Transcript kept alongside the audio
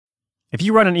If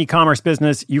you run an e-commerce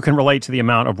business, you can relate to the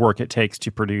amount of work it takes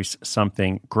to produce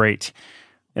something great.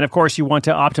 And of course, you want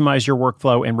to optimize your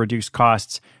workflow and reduce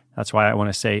costs. That's why I want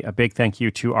to say a big thank you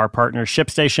to our partner,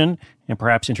 ShipStation, and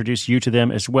perhaps introduce you to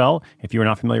them as well. If you're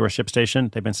not familiar with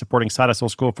ShipStation, they've been supporting Side Hustle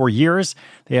School for years.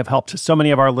 They have helped so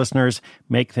many of our listeners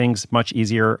make things much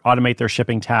easier, automate their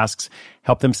shipping tasks,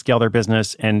 help them scale their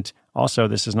business, and also,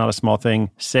 this is not a small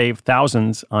thing, save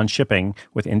thousands on shipping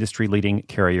with industry-leading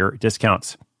carrier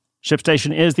discounts.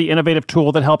 ShipStation is the innovative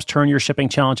tool that helps turn your shipping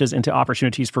challenges into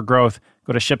opportunities for growth.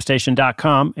 Go to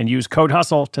ShipStation.com and use code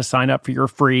HUSTLE to sign up for your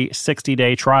free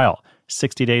 60-day trial.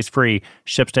 60 days free.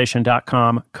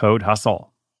 ShipStation.com, code HUSTLE.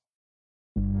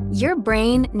 Your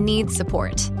brain needs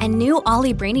support, and new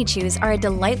Ollie Brainy Chews are a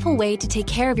delightful way to take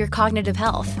care of your cognitive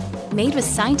health. Made with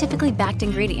scientifically backed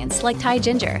ingredients like Thai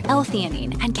ginger,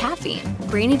 L-theanine, and caffeine,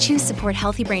 Brainy Chews support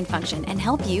healthy brain function and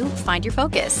help you find your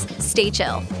focus, stay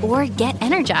chill, or get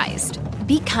energized.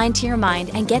 Be kind to your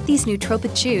mind and get these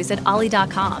nootropic chews at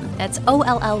ollie.com. That's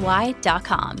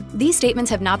OLLY.com. These statements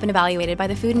have not been evaluated by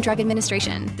the Food and Drug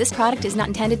Administration. This product is not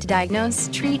intended to diagnose,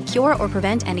 treat, cure, or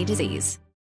prevent any disease.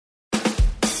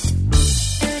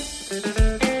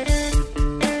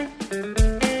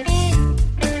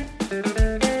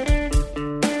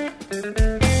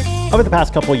 Over the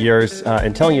past couple of years,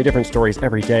 and telling you different stories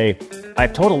every day,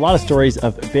 I've told a lot of stories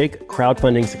of big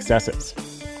crowdfunding successes.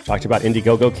 Talked about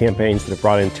Indiegogo campaigns that have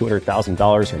brought in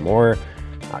 $200,000 or more,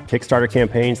 Kickstarter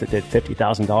campaigns that did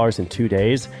 $50,000 in 2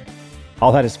 days.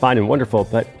 All that is fine and wonderful,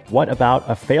 but what about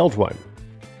a failed one?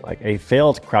 Like a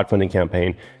failed crowdfunding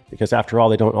campaign, because after all,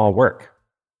 they don't all work.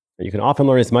 You can often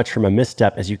learn as much from a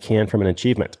misstep as you can from an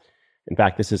achievement. In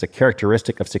fact, this is a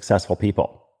characteristic of successful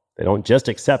people. They don't just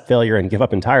accept failure and give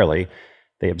up entirely.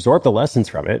 They absorb the lessons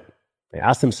from it. They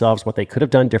ask themselves what they could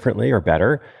have done differently or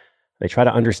better. They try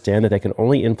to understand that they can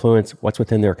only influence what's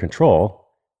within their control.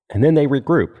 And then they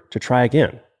regroup to try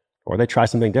again, or they try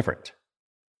something different.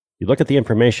 You look at the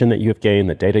information that you have gained,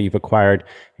 the data you've acquired,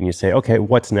 and you say, okay,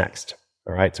 what's next?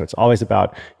 All right, so it's always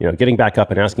about getting back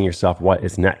up and asking yourself, what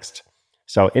is next?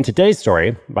 So in today's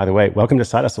story, by the way, welcome to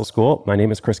Side Hustle School. My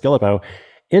name is Chris Guillebeau.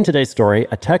 In today's story,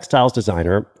 a textiles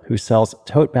designer who sells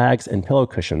tote bags and pillow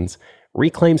cushions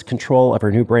reclaims control of her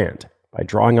new brand by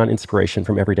drawing on inspiration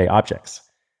from everyday objects.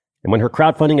 And when her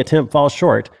crowdfunding attempt falls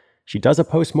short, she does a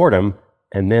post-mortem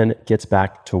and then gets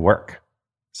back to work.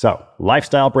 So,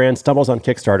 lifestyle brand stumbles on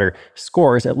Kickstarter,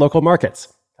 scores at local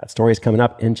markets. That story is coming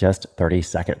up in just 30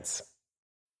 seconds.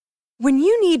 When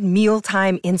you need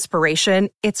mealtime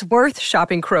inspiration, it's worth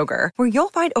shopping Kroger, where you'll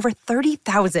find over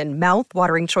 30,000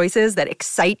 mouth-watering choices that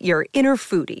excite your inner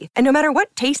foodie. And no matter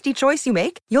what tasty choice you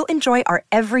make, you'll enjoy our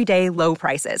everyday low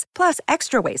prices, plus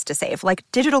extra ways to save, like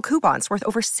digital coupons worth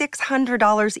over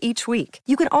 $600 each week.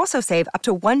 You can also save up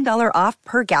to $1 off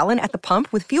per gallon at the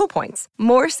pump with fuel points.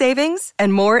 More savings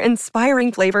and more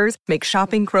inspiring flavors make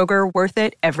shopping Kroger worth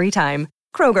it every time.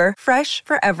 Kroger, fresh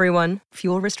for everyone.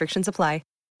 Fuel restrictions apply.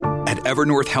 At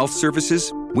Evernorth Health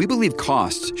Services, we believe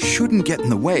costs shouldn't get in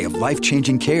the way of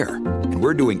life-changing care, and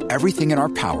we're doing everything in our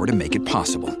power to make it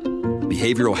possible.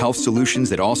 Behavioral health solutions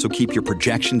that also keep your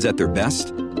projections at their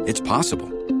best? It's possible.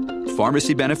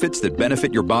 Pharmacy benefits that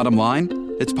benefit your bottom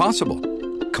line? It's possible.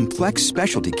 Complex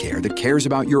specialty care that cares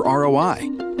about your ROI?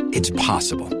 It's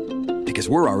possible. Because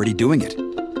we're already doing it.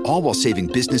 All while saving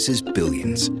businesses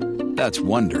billions. That's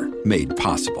Wonder made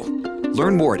possible.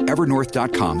 Learn more at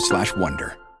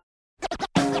evernorth.com/wonder.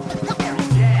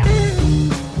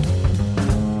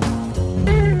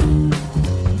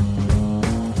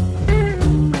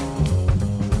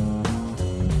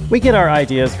 We get our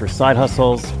ideas for side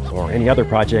hustles or any other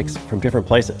projects from different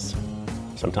places.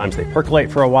 Sometimes they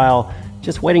percolate for a while,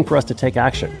 just waiting for us to take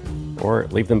action or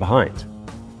leave them behind.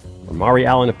 For Mari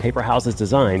Allen of Paper Houses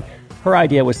Design, her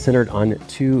idea was centered on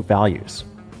two values: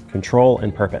 control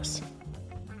and purpose.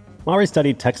 Mari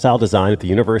studied textile design at the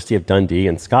University of Dundee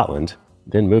in Scotland,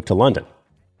 then moved to London.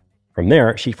 From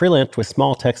there, she freelanced with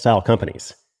small textile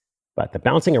companies. But the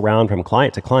bouncing around from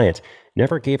client to client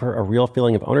never gave her a real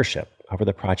feeling of ownership over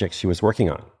the projects she was working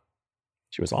on.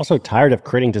 She was also tired of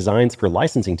creating designs for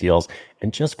licensing deals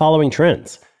and just following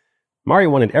trends. Mari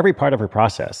wanted every part of her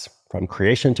process, from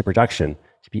creation to production,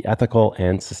 to be ethical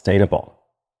and sustainable.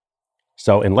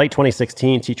 So in late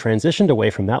 2016, she transitioned away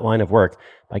from that line of work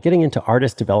by getting into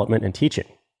artist development and teaching.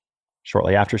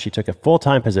 Shortly after, she took a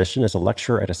full-time position as a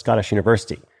lecturer at a Scottish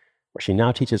university, where she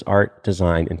now teaches art,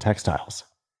 design, and textiles.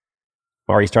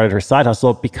 Mari started her side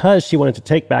hustle because she wanted to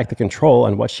take back the control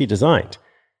on what she designed.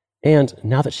 And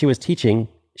now that she was teaching,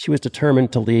 she was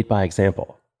determined to lead by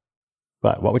example.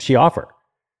 But what would she offer?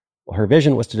 Well, her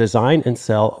vision was to design and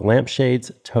sell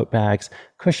lampshades, tote bags,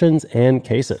 cushions, and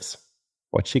cases,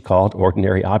 what she called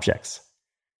ordinary objects.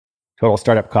 Total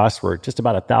startup costs were just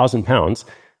about £1,000,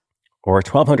 or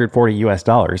 $1,240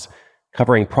 US,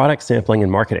 covering product sampling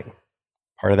and marketing.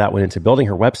 Part of that went into building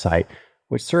her website,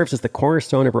 which serves as the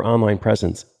cornerstone of her online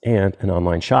presence and an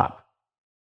online shop.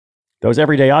 Those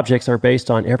everyday objects are based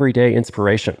on everyday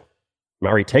inspiration.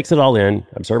 Mowry takes it all in,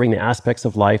 observing the aspects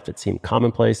of life that seem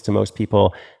commonplace to most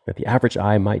people that the average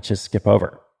eye might just skip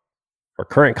over. Her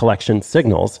current collection,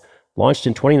 Signals, launched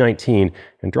in 2019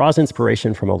 and draws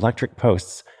inspiration from electric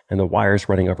posts and the wires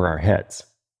running over our heads.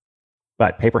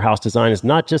 But paper house design is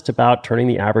not just about turning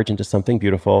the average into something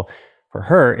beautiful. For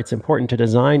her, it's important to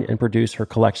design and produce her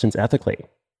collections ethically.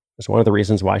 It's one of the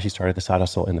reasons why she started the Side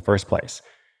Hustle in the first place.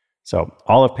 So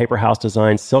all of Paper House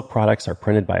Design's silk products are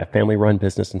printed by a family-run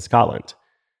business in Scotland.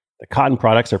 The cotton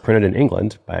products are printed in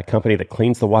England by a company that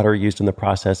cleans the water used in the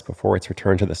process before it's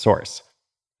returned to the source.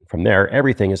 From there,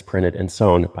 everything is printed and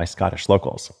sewn by Scottish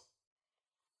locals.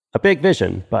 A big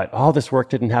vision, but all this work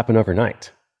didn't happen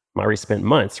overnight. Mowry spent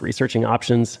months researching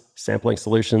options, sampling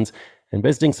solutions, and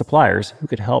visiting suppliers who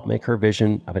could help make her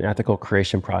vision of an ethical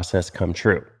creation process come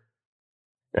true.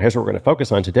 Now, here's what we're going to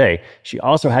focus on today. She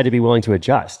also had to be willing to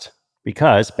adjust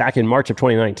because back in March of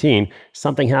 2019,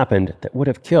 something happened that would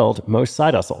have killed most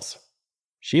side hustles.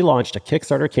 She launched a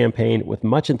Kickstarter campaign with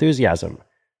much enthusiasm,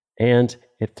 and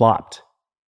it flopped.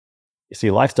 You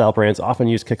see, lifestyle brands often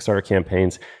use Kickstarter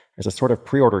campaigns as a sort of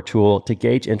pre-order tool to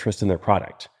gauge interest in their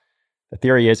product. The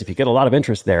theory is if you get a lot of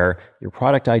interest there, your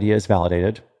product idea is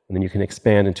validated, and then you can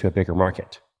expand into a bigger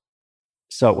market.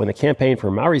 So when the campaign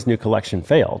for Mowry's new collection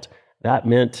failed, that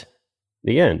meant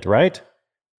the end, right?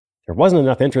 There wasn't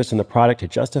enough interest in the product to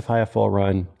justify a full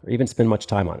run or even spend much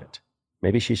time on it.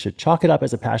 Maybe she should chalk it up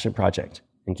as a passion project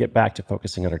and get back to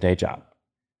focusing on her day job.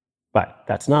 But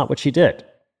that's not what she did.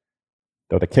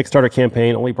 Though the Kickstarter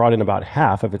campaign only brought in about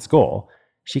half of its goal,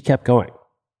 she kept going.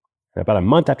 And about a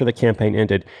month after the campaign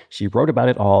ended, she wrote about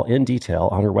it all in detail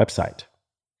on her website.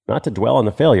 Not to dwell on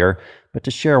the failure, but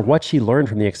to share what she learned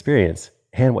from the experience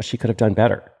and what she could have done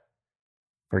better.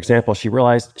 For example, she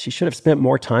realized she should have spent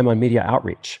more time on media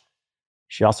outreach.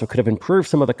 She also could have improved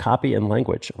some of the copy and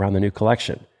language around the new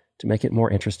collection to make it more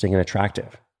interesting and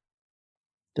attractive.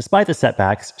 Despite the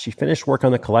setbacks, she finished work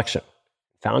on the collection,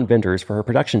 found vendors for her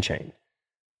production chain.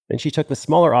 Then she took the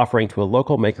smaller offering to a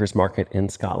local maker's market in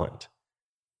Scotland.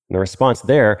 And the response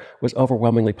there was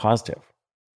overwhelmingly positive.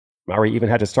 Mowry even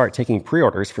had to start taking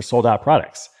pre-orders for sold-out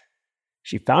products.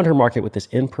 She found her market with this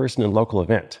in-person and local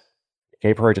event. It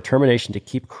gave her a determination to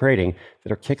keep creating that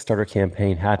her Kickstarter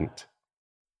campaign hadn't.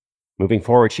 Moving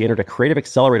forward, she entered a creative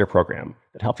accelerator program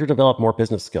that helped her develop more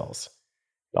business skills.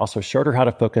 It also showed her how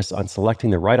to focus on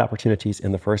selecting the right opportunities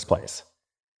in the first place.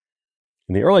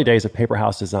 In the early days of Paper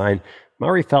House Design,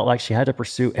 Mowry felt like she had to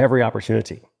pursue every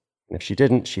opportunity. And if she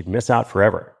didn't, she'd miss out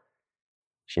forever.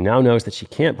 She now knows that she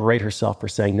can't berate herself for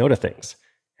saying no to things,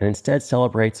 and instead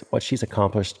celebrates what she's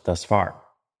accomplished thus far.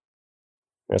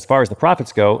 As far as the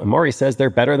profits go, Mowry says they're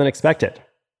better than expected.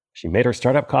 She made her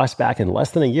startup costs back in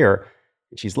less than a year,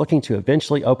 and she's looking to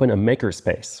eventually open a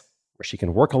makerspace where she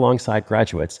can work alongside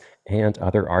graduates and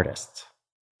other artists.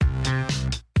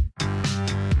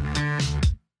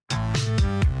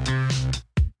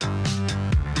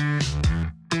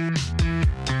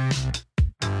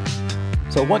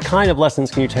 So what kind of lessons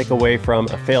can you take away from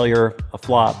a failure, a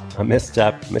flop, a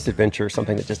misstep, misadventure,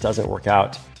 something that just doesn't work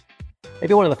out?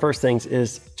 Maybe one of the first things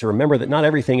is to remember that not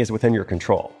everything is within your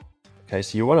control. Okay,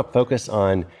 so you want to focus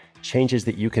on changes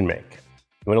that you can make.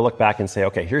 You want to look back and say,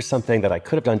 okay, here's something that I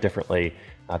could have done differently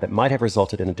that might have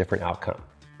resulted in a different outcome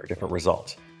or a different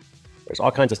result. There's all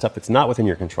kinds of stuff that's not within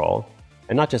your control.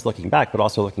 And not just looking back, but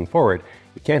also looking forward.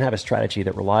 You can't have a strategy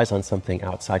that relies on something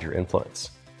outside your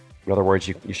influence. In other words,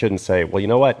 you shouldn't say, well, you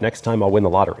know what? Next time I'll win the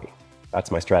lottery.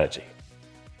 That's my strategy.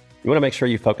 You want to make sure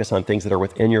you focus on things that are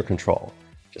within your control.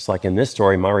 Just like in this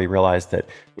story, Mowry realized that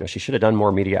she should have done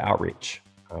more media outreach,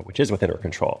 which is within her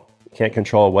control. You can't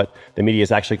control what the media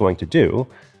is actually going to do,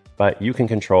 but you can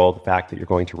control the fact that you're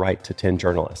going to write to 10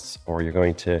 journalists, or you're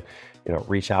going to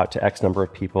reach out to X number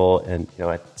of people and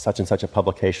at such and such a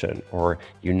publication, or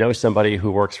somebody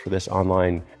who works for this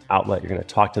online outlet. You're going to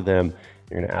talk to them.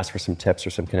 You're going to ask for some tips or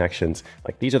some connections.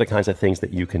 Like, these are the kinds of things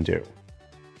that you can do.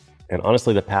 And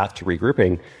honestly, the path to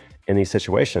regrouping in these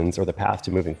situations, or the path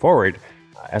to moving forward,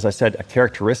 as I said, a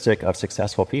characteristic of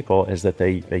successful people is that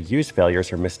they use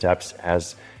failures or missteps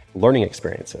as learning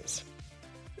experiences.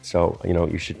 So,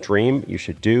 you should dream, you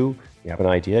should do, you have an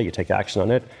idea, you take action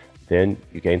on it, then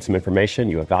you gain some information,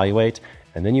 you evaluate,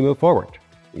 and then you move forward.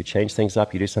 You change things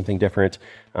up, you do something different,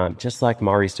 just like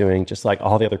Mari's doing, just like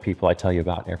all the other people I tell you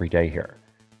about every day here.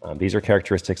 These are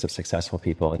characteristics of successful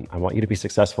people, and I want you to be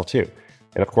successful too.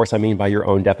 And of course, I mean by your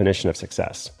own definition of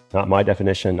success. Not my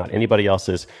definition, not anybody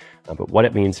else's, but what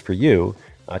it means for you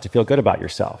to feel good about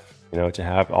yourself, to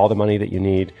have all the money that you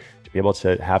need, to be able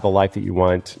to have the life that you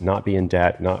want, not be in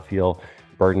debt, not feel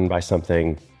burdened by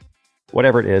something.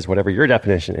 Whatever it is, whatever your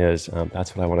definition is,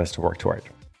 that's what I want us to work toward.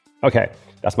 Okay,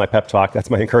 that's my pep talk. That's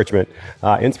my encouragement.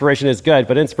 Inspiration is good,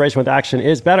 but inspiration with action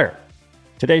is better.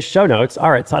 Today's show notes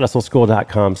are at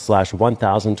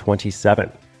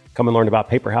sidehustleschool.com/1027. Come and learn about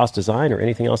Paper House design or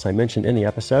anything else I mentioned in the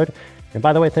episode. And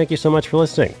by the way, thank you so much for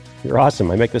listening. You're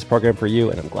awesome. I make this program for you,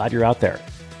 and I'm glad you're out there.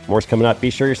 More's coming up. Be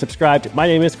sure you're subscribed. My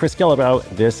name is Chris Guillebeau.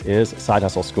 This is Side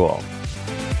Hustle School.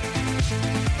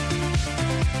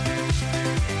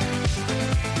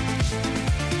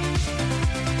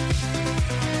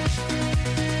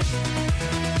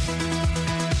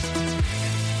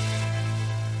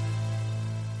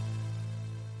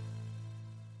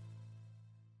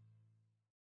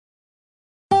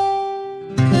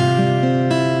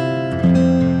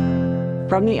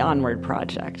 From the Onward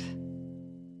Project.